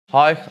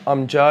Hi,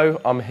 I'm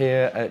Joe. I'm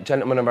here at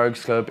Gentlemen and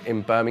Rogues Club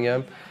in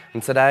Birmingham,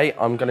 and today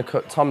I'm going to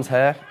cut Tom's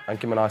hair and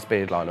give him a nice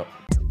beard line up.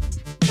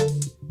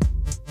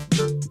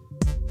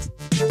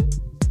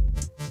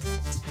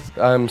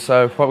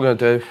 So what we're going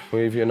to do,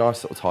 we'll give you a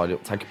nice little tidy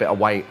up, take a bit of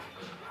weight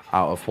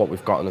out of what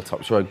we've got on the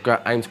top. So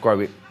we're aim to grow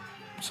it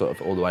sort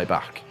of all the way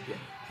back.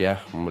 Yeah,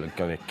 and we're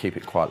going to keep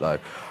it quite low.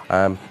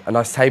 A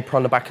nice taper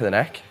on the back of the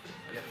neck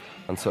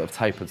and sort of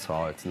tapered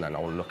sides, and then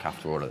I'll look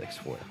after all of this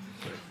for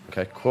you.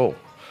 Okay, cool.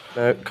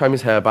 Comb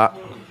his hair back,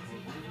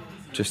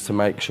 just to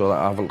make sure that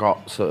I haven't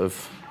got sort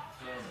of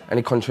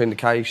any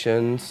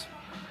contraindications,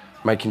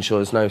 making sure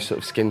there's no sort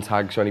of skin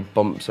tags or any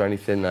bumps or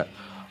anything that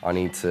I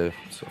need to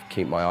sort of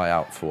keep my eye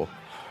out for.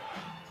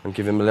 And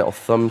give him a little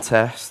thumb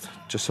test,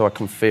 just so I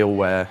can feel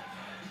where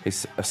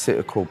his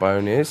occipital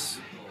bone is.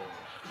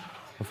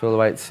 I feel the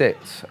way it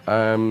sits. What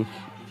I'm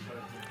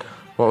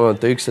going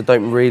to do, because I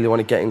don't really want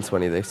to get into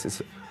any of this,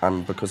 is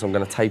because I'm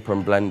going to taper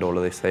and blend all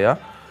of this here.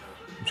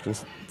 I'm just going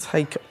to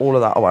take all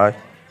of that away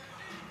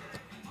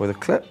with a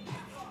clip.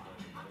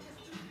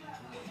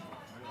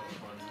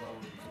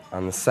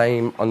 And the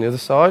same on the other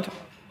side.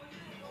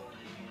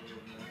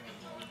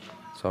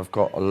 So I've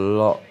got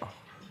all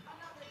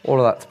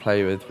of that to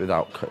play with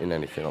without cutting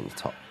anything on the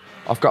top.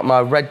 I've got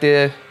my Red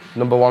Deer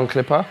 #1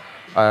 clipper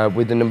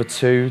with the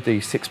 #2,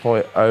 the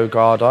 6.0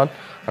 guard on.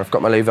 And I've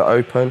got my lever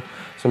open.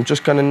 So I'm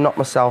just going to knock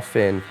myself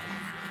in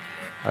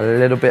a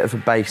little bit of a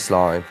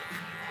baseline.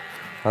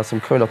 As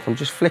I'm coming up, I'm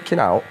just flicking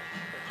out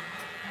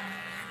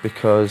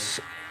because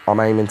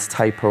I'm aiming to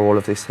taper all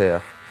of this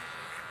here.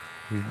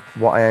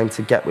 What I aim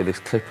to get with this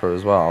clipper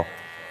as well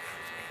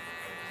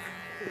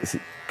is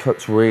it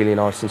cuts really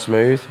nice and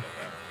smooth, so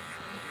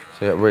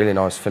you get a really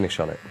nice finish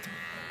on it.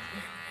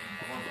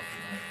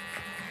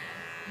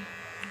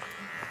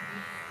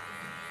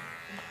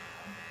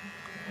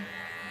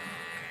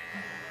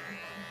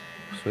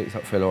 Sweet, does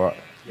that feel all right?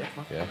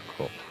 Yeah,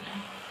 cool.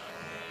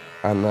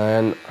 And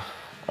then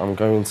I'm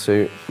going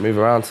to move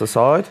around to the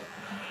side.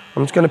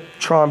 I'm just going to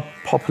try and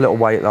pop a little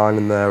weight line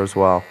in there as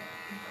well,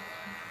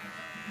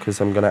 because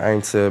I'm going to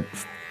aim to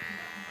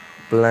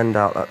blend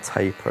out that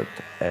tapered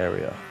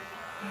area.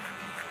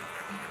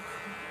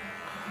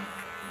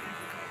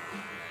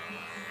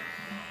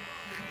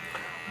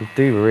 I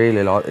do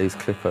really like these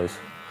clippers.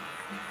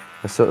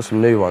 There's sort of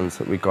some new ones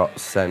that we got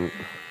sent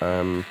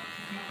by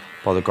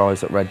the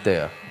guys at Red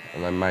Deer,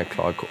 and they make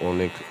like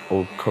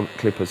all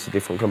clippers to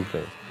different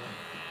companies.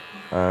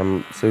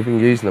 So we've been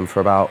using them for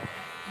about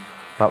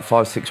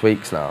 5-6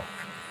 weeks now.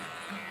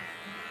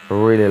 I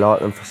really like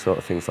them for sort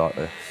of things like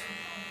this.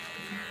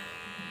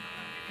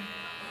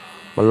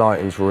 My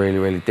lighting's really,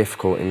 really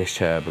difficult in this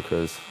chair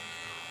because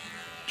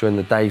during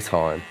the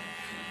daytime,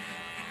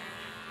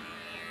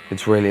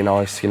 it's really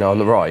nice, you know, on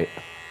the right.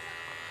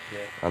 Yeah.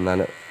 And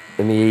then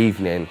in the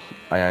evening,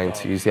 I aim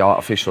to use the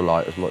artificial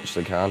light as much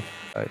as I can.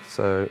 Okay,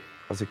 so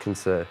as you can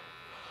see,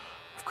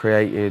 I've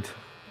created,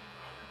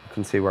 you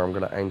can see where I'm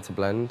going to aim to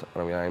blend,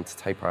 and I'm going to aim to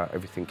taper out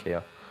everything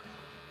here.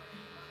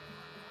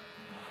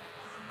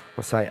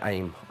 I say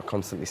aim, I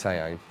constantly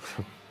say aim.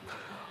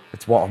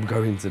 It's what I'm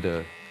going to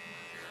do.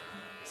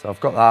 So I've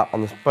got that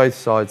on both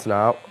sides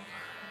now.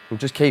 I'm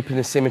just keeping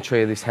the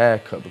symmetry of this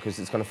haircut because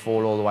it's going to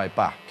fall all the way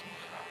back.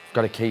 I've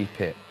got to keep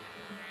it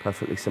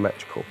perfectly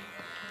symmetrical.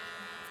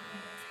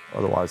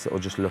 Otherwise it'll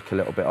just look a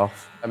little bit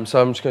off.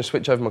 So I'm just going to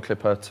switch over my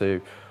clipper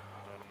to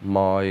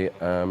my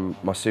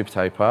super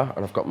taper,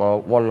 and I've got my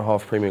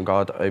 1.5 premium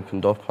guard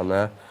opened up on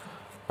there.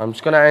 I'm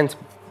just going to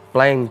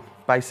aim to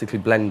basically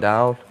blend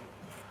down,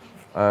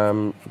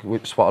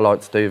 which is what I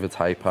like to do with a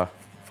taper,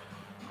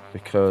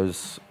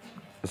 because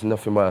there's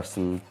nothing worse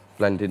than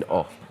blending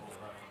up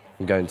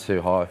and going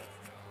too high.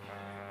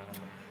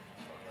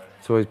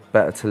 It's always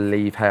better to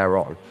leave hair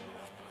on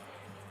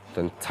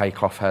than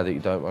take off hair that you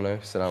don't want to.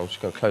 So now I'm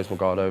just going to close my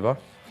guard over.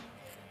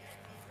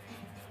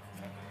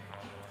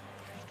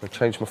 I'm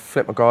going to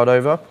flip my guard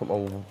over, put my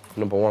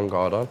 #1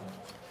 guard on.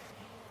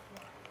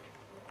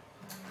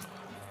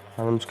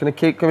 And I'm just going to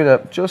keep coming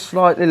up just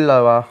slightly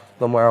lower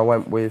than where I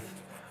went with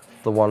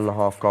the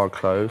 1.5 guard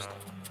closed.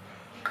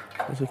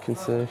 As you can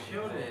see,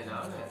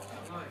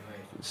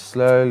 it's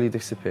slowly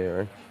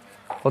disappearing.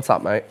 What's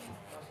that, mate?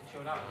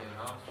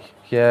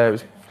 Yeah, it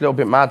was a little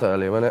bit mad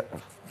earlier, wasn't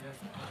it?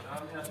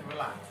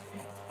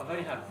 I've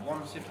only had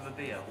one sip of a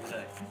beer all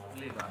day.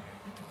 Believe that.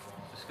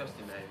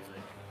 Disgusting, mate.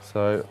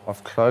 So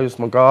I've closed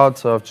my guard,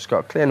 so I've just got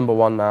a clear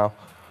 #1 now,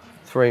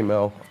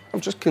 3mm. I'm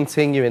just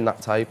continuing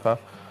that taper,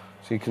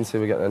 so you can see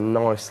we're getting a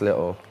nice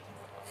little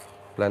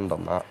blend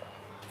on that.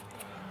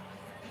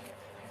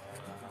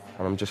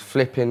 And I'm just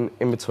flipping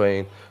in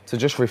between to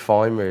just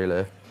refine,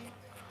 really.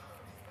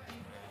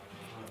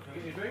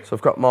 So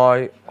I've got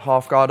my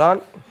half guard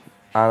on,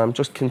 and I'm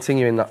just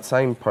continuing that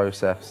same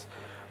process,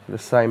 with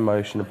the same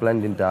motion of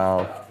blending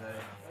down.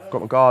 I've got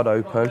my guard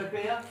open,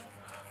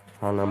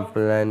 and I'm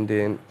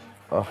blending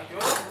up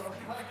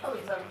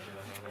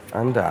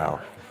and down.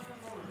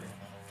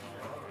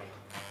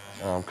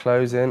 And I'm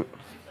closing,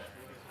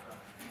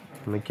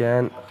 and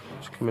again,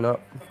 just coming up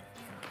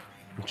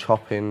and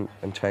chopping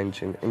and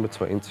changing in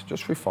between to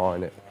just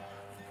refine it,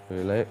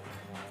 really.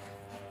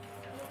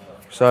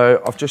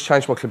 So I've just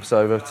changed my clippers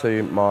over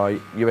to my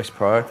US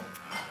Pro,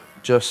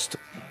 just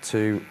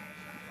to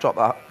drop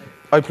that,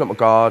 open up my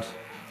guard,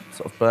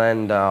 sort of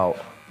blend out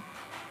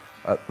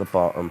at the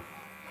bottom.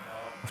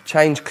 I've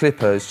changed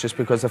clippers just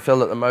because I feel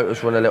that the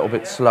motors run a little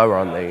bit slower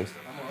on these.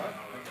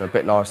 They're a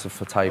bit nicer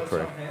for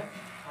tapering.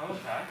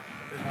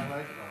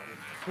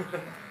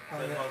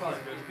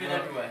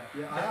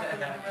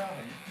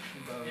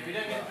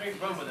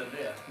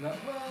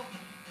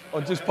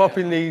 I'm just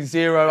popping the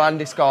zero and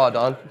discard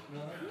on,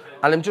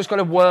 and I'm just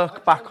going to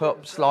work back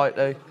up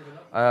slightly,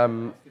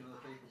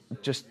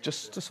 just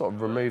to sort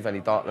of remove any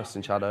darkness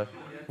and shadow.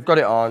 I've got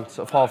it on,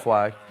 sort of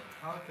halfway.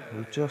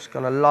 I'm just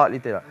going to lightly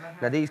do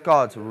that. Now these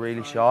guards are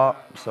really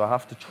sharp, so I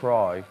have to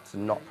try to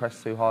not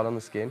press too hard on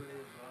the skin.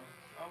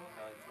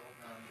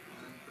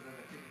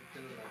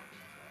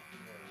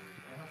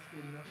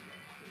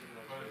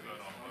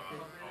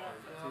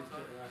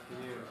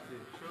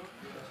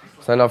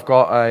 So then I've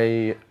got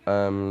a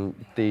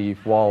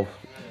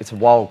it's a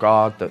wall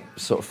guard that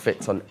sort of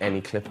fits on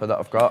any clipper that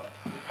I've got.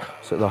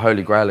 So the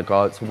Holy Grail of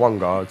guard, it's a one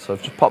guard, so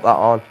I've just popped that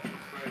on.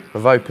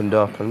 I've opened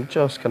up and I'm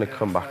just going to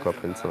come back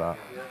up into that.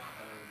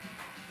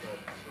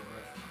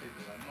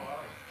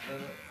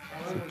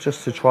 So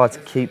just to try to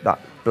keep that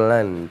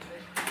blend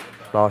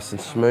nice and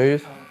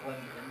smooth,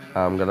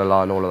 I'm going to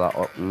line all of that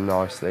up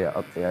nicely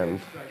at the end.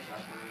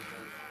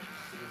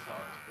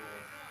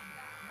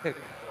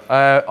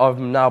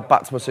 I'm now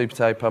back to my super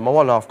taper, my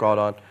 1.5 guard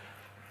on,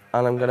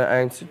 and I'm going to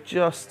aim to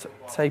just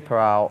taper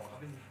out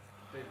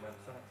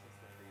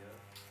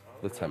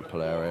the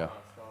temple area.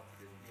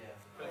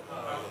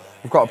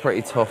 I've got a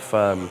pretty tough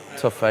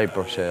fade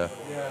brush here.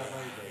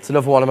 It's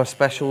another one of my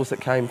specials that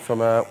came from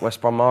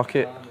West Brom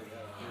Market.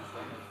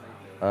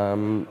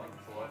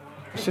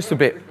 It's just a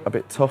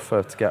bit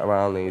tougher to get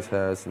around these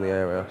hairs in the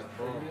area.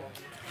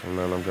 And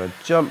then I'm going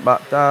to jump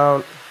back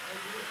down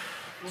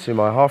to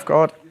my half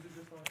guard.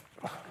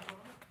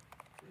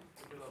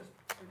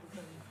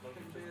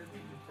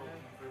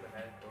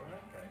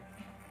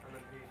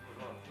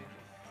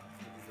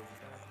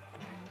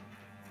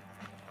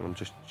 I'm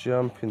just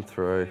jumping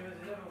through,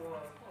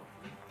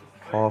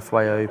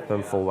 halfway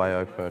open, full way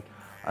open,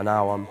 and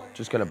now I'm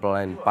just going to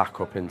blend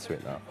back up into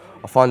it now.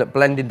 I find that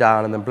blending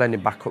down and then blending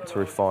back up to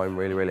refine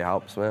really, really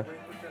helps me.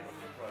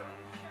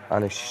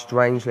 And it's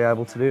strangely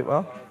able to do it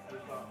well.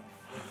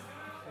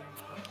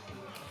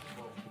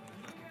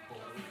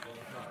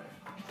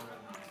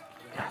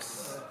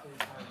 Yes.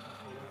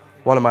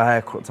 One of my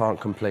haircuts aren't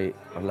complete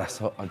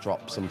unless I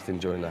drop something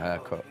during the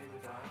haircut.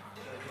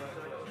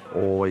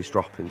 Always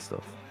dropping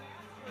stuff.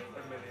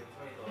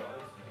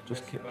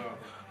 Just keep...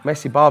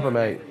 Messy Barber,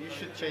 mate. You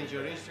should change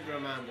your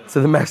Instagram handle to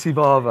the Messy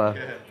Barber.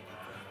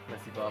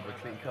 Messy Barber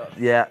clean cut.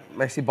 Yeah,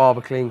 Messy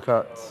Barber clean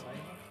cuts.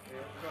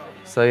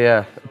 So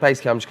yeah,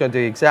 basically I'm just going to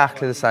do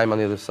exactly the same on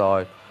the other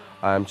side.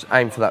 Just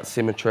aim for that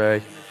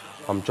symmetry.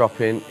 I'm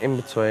dropping in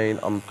between.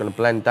 I'm going to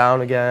blend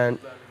down again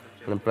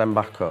and then blend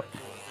back up.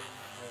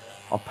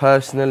 I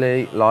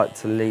personally like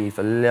to leave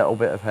a little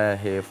bit of hair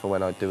here for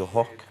when I do a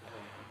hook,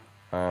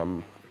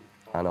 and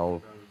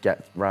I'll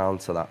get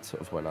round to that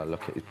sort of when I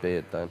look at his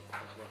beard then.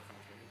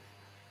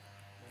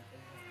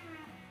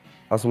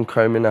 As I'm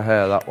combing the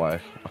hair that way,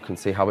 I can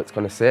see how it's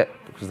going to sit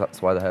because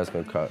that's why the hair's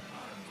going to cut.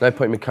 There's no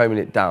point in me combing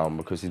it down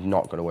because he's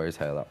not going to wear his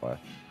hair that way.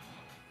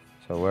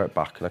 So I'll wear it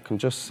back and I can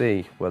just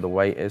see where the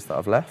weight is that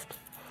I've left.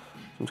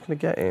 I'm just going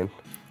to get in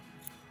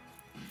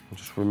and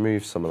just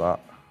remove some of that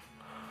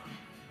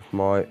with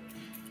my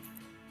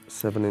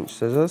 7-inch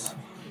scissors.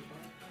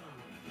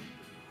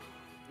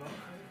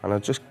 And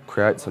it just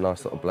creates a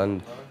nice little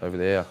blend over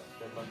the ear.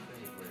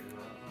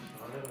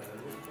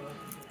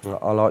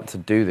 I like to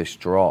do this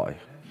dry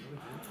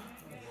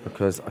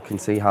because I can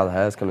see how the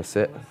hair's going to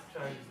sit,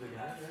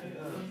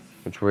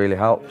 which really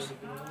helps.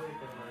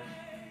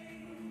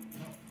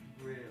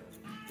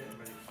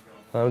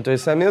 I'll do the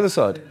same on the other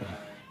side.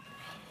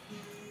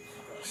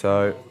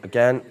 So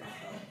again,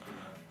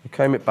 you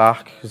comb it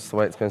back because it's the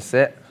way it's going to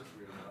sit,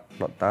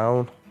 not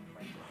down.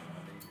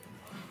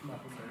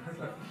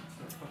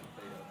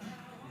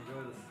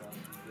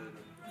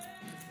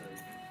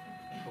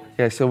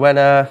 Yeah, so when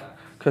a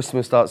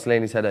customer starts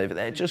leaning his head over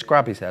there, just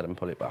grab his head and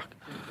pull it back.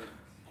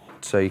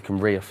 So you can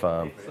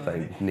reaffirm that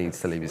he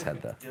needs to leave his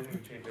head there.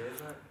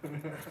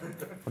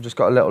 I've just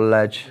got a little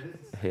ledge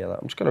here.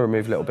 I'm just going to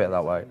remove a little bit of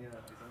that weight.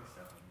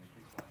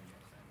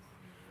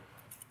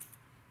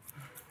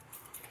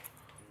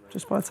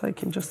 Just by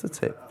taking just the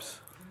tips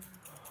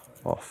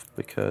off,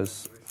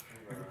 because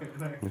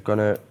I'm going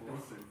to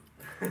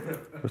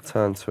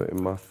return to it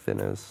in my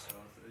thinners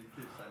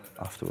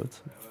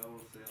afterwards.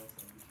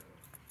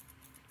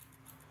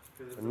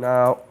 And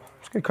now, I'm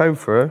just going to comb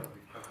through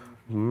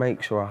and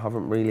make sure I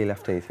haven't really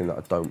left anything that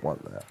I don't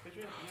want there.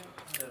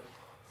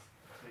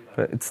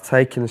 But it's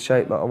taking the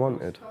shape that I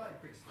wanted,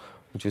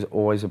 which is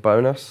always a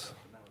bonus.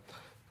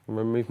 I'm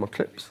going to remove my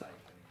clips.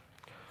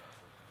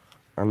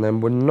 And then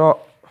we're not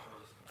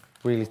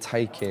really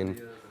taking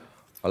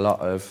a lot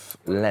of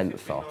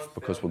length off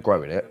because we're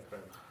growing it.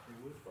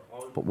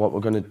 But what we're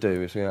going to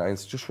do is we're going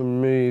to just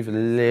remove a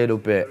little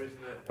bit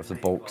of the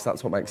bulk, because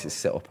that's what makes it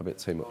sit up a bit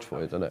too much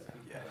for you, doesn't it?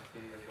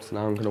 So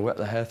now I'm going to wet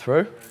the hair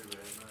through.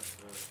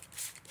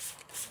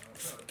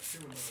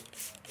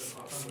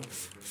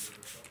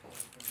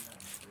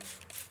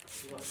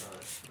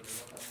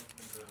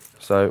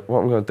 So what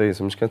I'm going to do is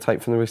I'm just going to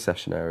take from the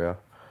recession area,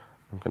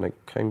 I'm going to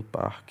comb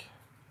back.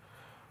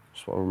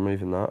 Just while I'm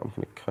removing that, I'm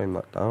going to comb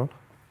that down.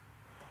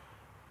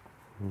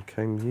 And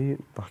comb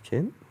you back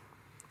in.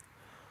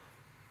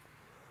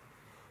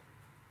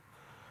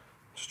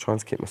 Just trying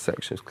to keep my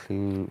sections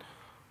clean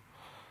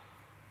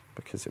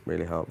because it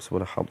really helps. It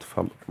would have helped if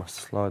I had my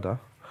slider.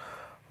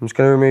 I'm just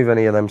going to remove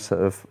any of them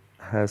sort of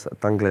hairs that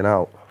are dangling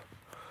out.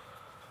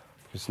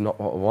 It's not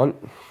what I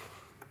want.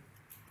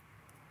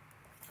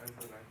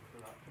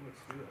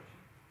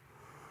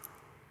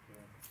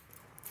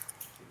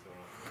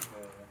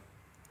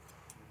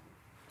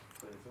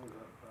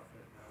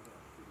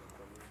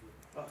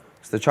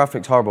 So the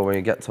traffic's horrible when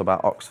you get to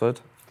about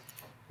Oxford.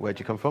 Where'd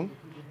you come from?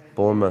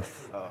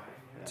 Bournemouth. Oh.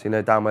 So you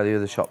know down where the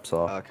other shops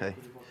are. Okay.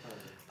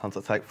 How long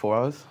does it take? 4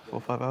 hours? 4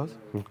 or 5 hours?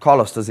 And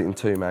Carlos does it in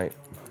 2, mate.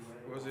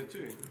 Was it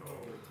 2?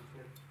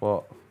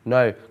 What?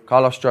 No,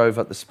 Carlos drove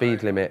at the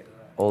speed limit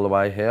all the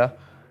way here.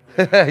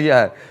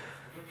 Yeah,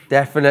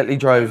 definitely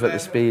drove at the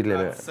speed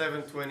limit. At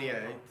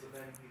 7:28.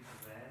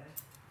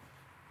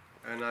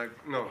 And I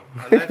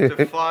left at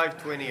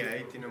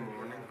 5:28 in the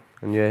morning.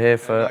 And you're here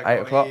for And I 8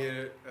 got o'clock?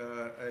 here,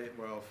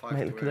 5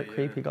 Mate, look to at that 8,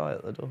 creepy guy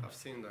at the door. I've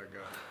seen that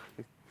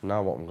guy.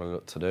 Now what I'm going to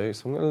look to do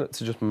is I'm going to look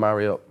to just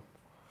marry up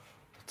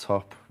the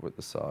top with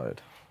the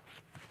side.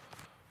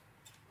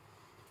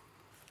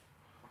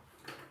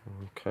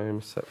 Okay,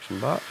 my section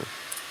back.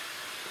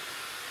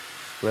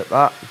 Split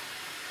that.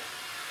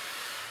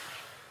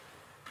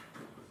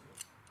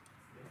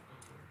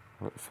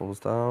 It falls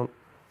down.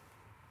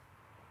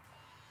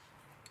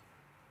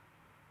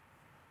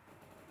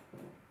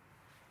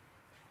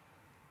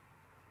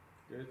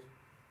 Good.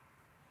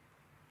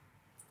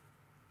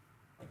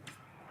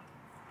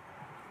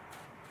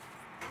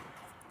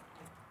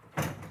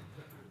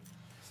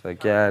 So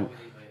again, I'm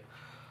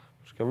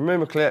just going to remove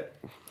my clip.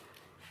 I'm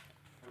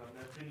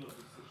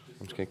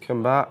just going to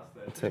come back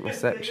and take my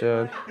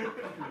section,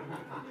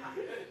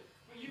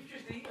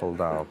 pull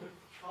down.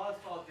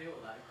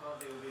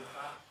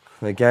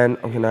 And again,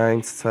 I'm going to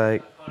aim to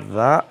take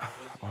that.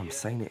 Oh, I'm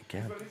saying it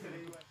again.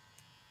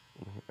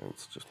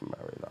 Let's just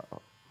marry that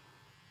up.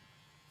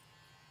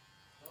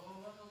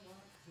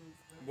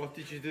 What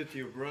did you do to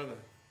your brother?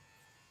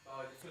 Oh,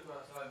 I just took him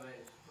outside,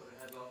 mate. Just put the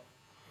headlock,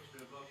 pushed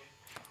in a bush.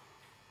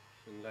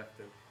 And left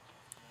him.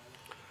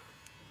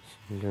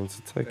 I'm going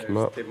to take There's him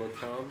up. Tim on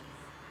town.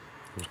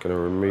 I'm just going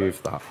to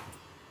remove that.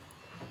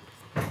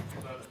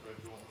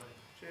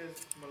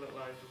 Cheers, my little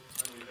angel.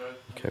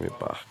 Comb it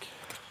back.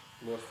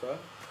 What's that?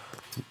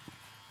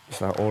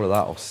 So now all of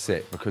that will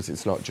sit because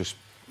it's not just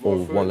all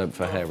one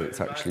length of hair,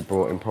 it's actually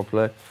brought in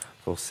properly.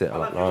 It'll sit a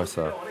lot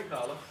nicer.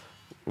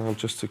 Now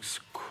just to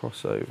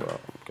cross over,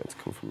 I'm going to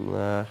come from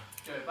there.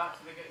 Go back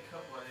to the getting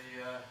cut by the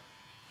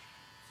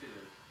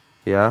scissors.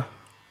 Yeah.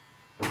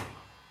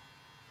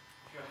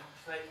 You're a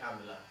snake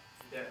handler.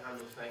 You don't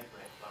handle snakes,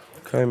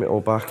 mate. Comb it all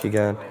back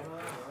again.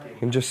 You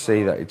can just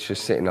see that it's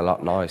just sitting a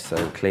lot nicer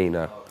and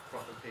cleaner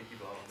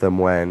than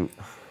when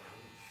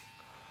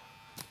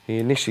he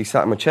initially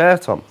sat in my chair,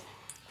 Tom.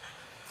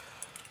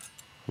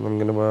 And I'm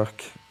going to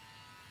work,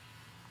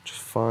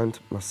 just find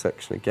my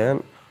section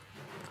again,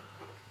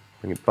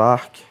 bring it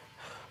back,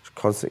 just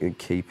constantly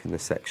keeping the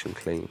section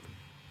clean.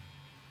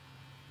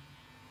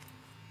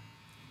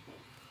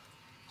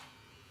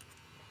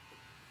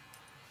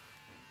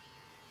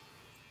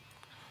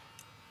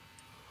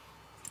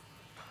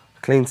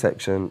 A clean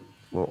section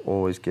will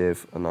always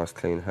give a nice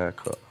clean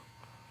haircut.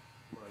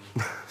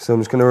 So I'm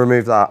just going to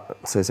remove that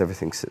so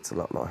everything sits a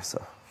lot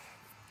nicer.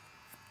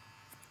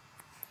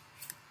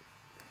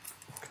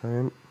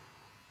 Okay,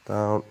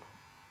 down,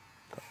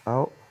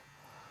 out.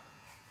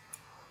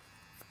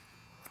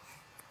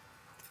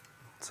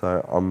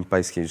 So I'm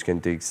basically just going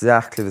to do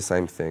exactly the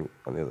same thing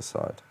on the other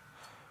side.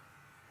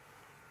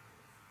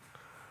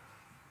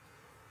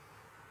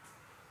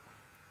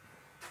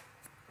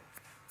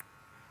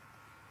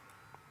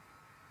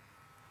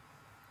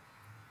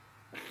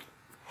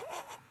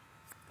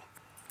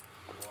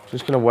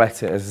 Just going to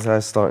wet it as the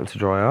hair's starting to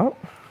dry out.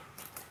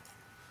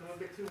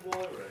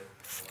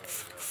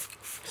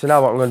 So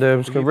now what I'm going to do,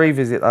 I'm just going to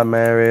revisit them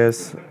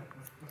areas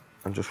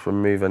and just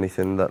remove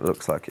anything that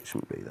looks like it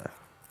shouldn't be there.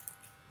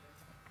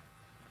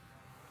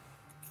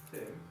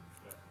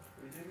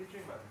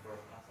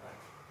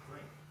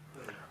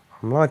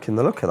 I'm liking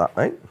the look of that,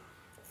 mate.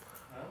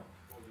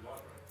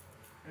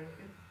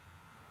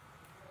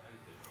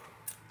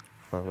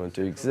 I'm going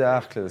to do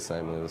exactly the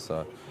same on the other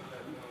side.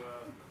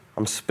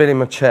 I'm spinning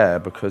my chair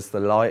because the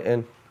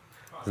lighting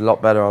is a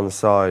lot better on the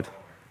side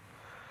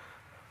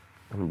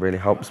and it really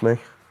helps me.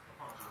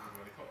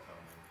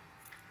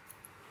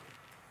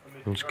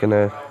 I'm just going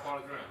to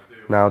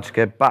now just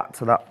get back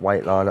to that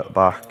weight line at the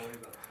back.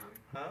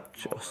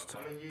 just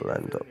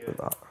blend up with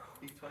that.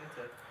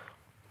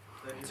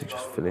 To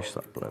just finish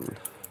that blend.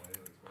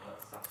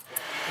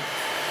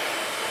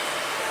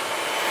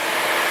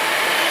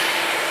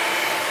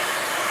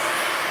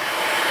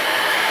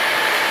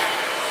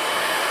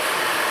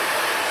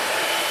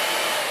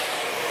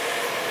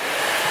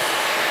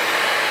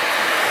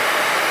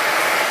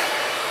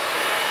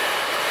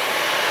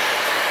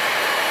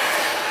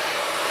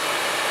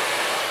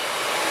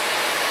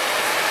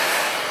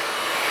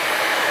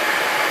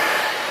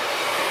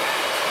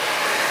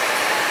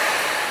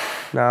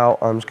 Now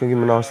I'm just going to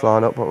give him a nice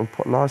line up, but I'm going to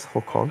put a nice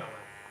hook on.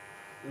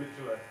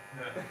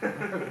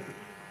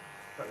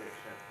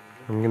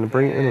 I'm going to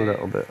bring it in a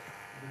little bit.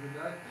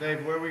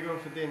 Dave, where are we going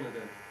for dinner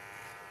then?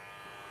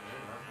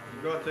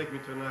 You gotta take me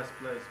to a nice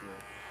place, man.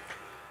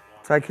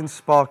 Taking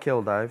Spark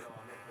Hill, Dave.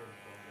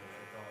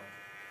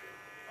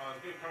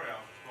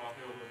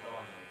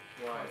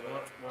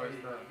 Why is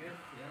that?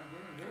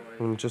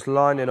 I'm just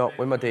lining up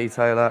with my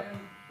detailer.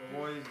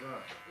 Why is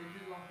that?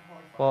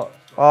 What?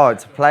 Oh,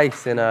 it's a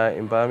place in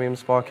Birmingham,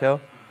 Spark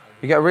Hill.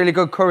 You get a really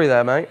good curry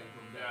there, mate.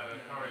 Yeah, the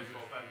curry's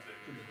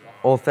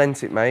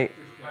authentic. Authentic, mate.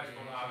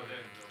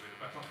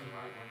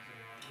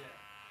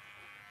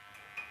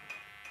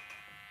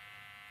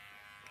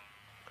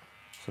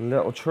 It's a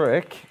little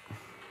trick.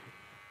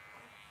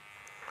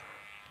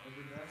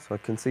 So I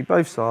can see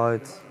both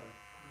sides.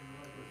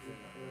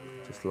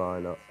 Just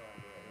line up.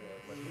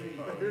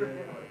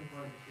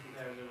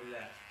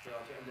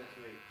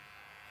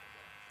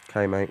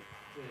 Okay, mate.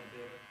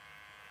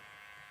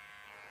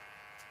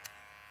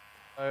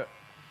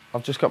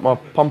 I've just got my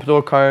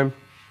pompadour comb.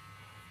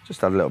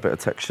 Just add a little bit of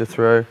texture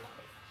through.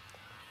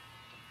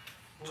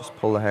 Just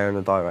pull the hair in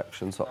the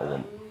directions that I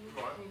want.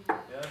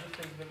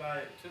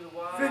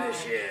 Finish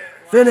him!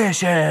 Finish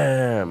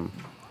him!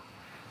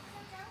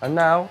 And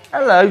now,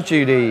 hello,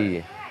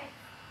 Judy.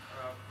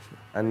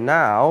 And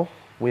now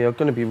we are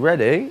going to be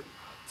ready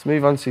to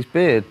move on to his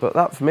beard. But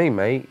that for me,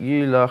 mate,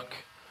 you look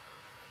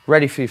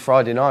ready for your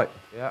Friday night.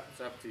 Yeah,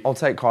 it's up to you. I'll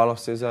take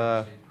Carlos's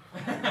idea.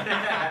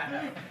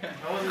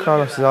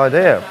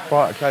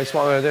 Right, okay, so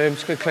what I'm going to do, I'm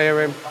just going to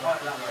clear him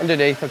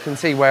underneath. I can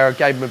see where I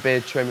gave him a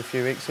beard trim a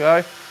few weeks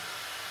ago.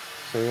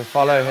 So we're going to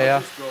follow here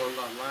Just go on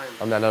that line.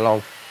 and then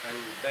along. And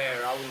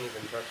there, I wouldn't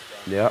even touch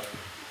that. Yeah.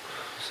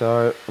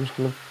 So I'm just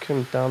going to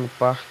come down the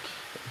back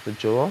of the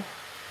jaw.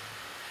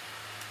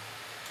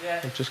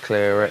 Yeah. And just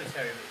clear it. It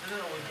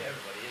doesn't always get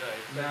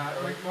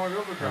everybody, you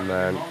know. And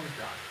then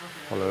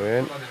follow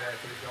in.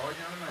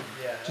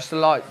 Yeah. Just a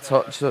light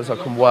touch so I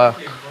can work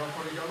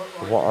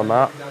with what I'm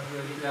at.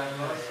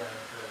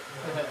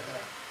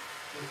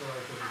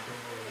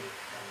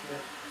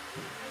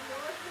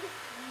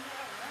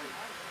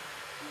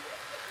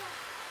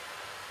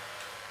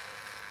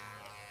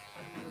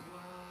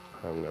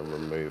 I'm going to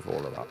remove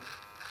all of that.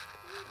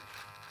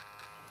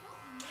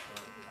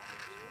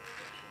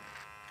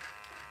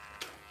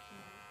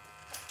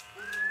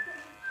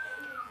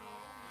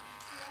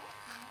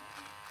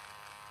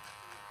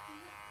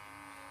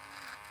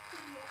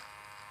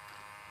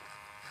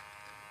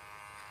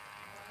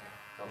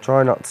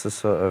 Try not to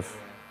sort of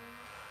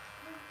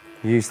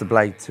use the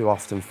blade too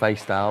often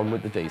face down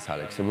with the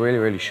detailing because they're really,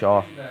 really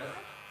sharp.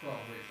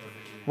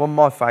 One of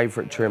my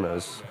favourite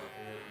trimmers,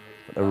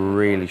 they're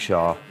really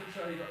sharp.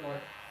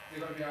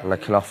 And they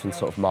can often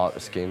sort of mark the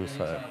skin,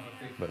 so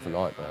a bit of a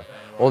nightmare.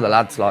 All the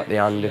lads like the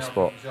Andis,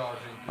 but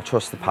I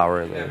trust the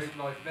power in these.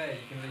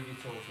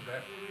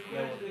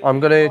 I'm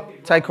going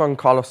to take on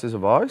Carlos's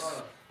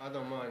advice. I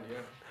don't mind, yeah.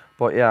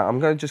 But yeah, I'm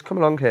going to just come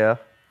along here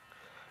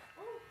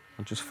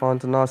and just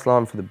find a nice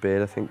line for the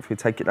beard. I think if we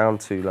take it down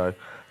too low,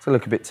 it's going to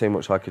look a bit too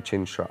much like a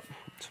chin strap.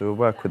 So we'll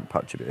work with the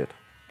patchy beard.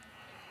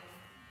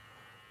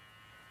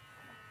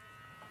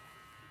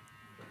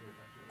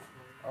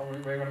 Oh, we're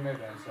going to move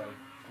then, so.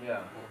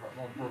 Yeah.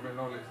 More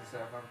brother-in-law lives in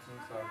Southampton,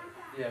 so.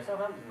 Yeah,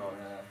 Southampton not.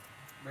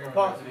 We're gonna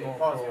Parts of move it, more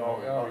parts of it.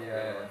 forward. Oh,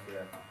 yeah.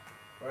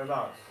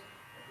 Whereabouts?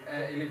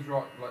 He lives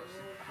right, like,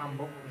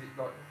 Hamburg, is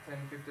it like 10,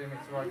 15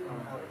 minutes away from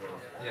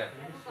Yeah.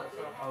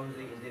 I was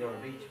eating dinner on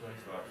the beach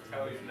most of the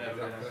time.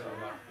 Exactly.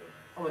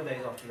 On my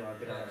days off, you know, I've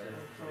been out to the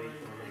beach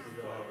and this is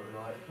the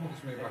night.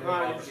 Just move back.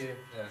 Right,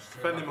 Yeah,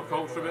 Defending my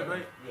culture a bit,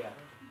 mate. Yeah.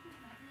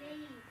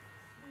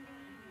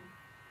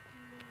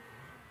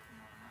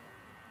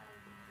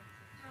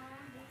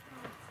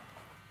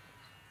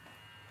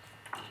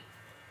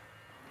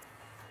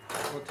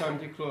 What time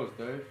do you close,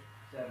 Dave?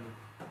 7.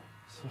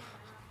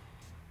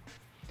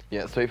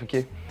 Yeah, 3 for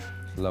Q.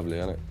 It's lovely,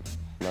 isn't it?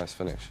 Nice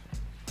finish.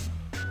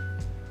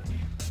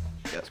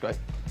 Yeah, it's great.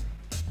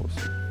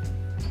 Awesome.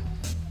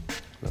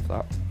 Love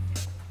that.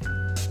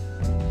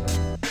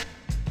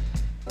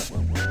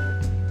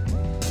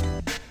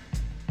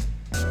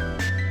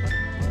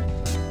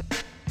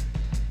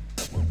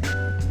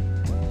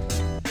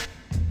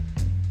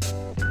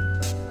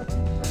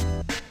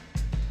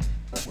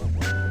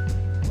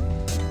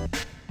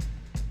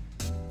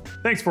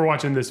 Thanks for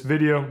watching this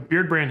video.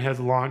 Beardbrand has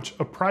launched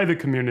a private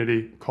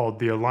community called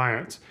The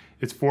Alliance.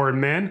 It's for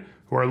men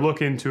who are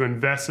looking to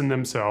invest in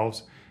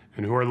themselves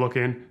and who are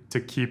looking to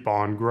keep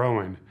on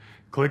growing.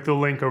 Click the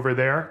link over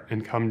there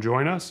and come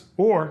join us,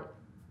 or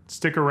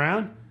stick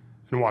around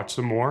and watch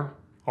some more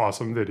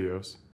awesome videos.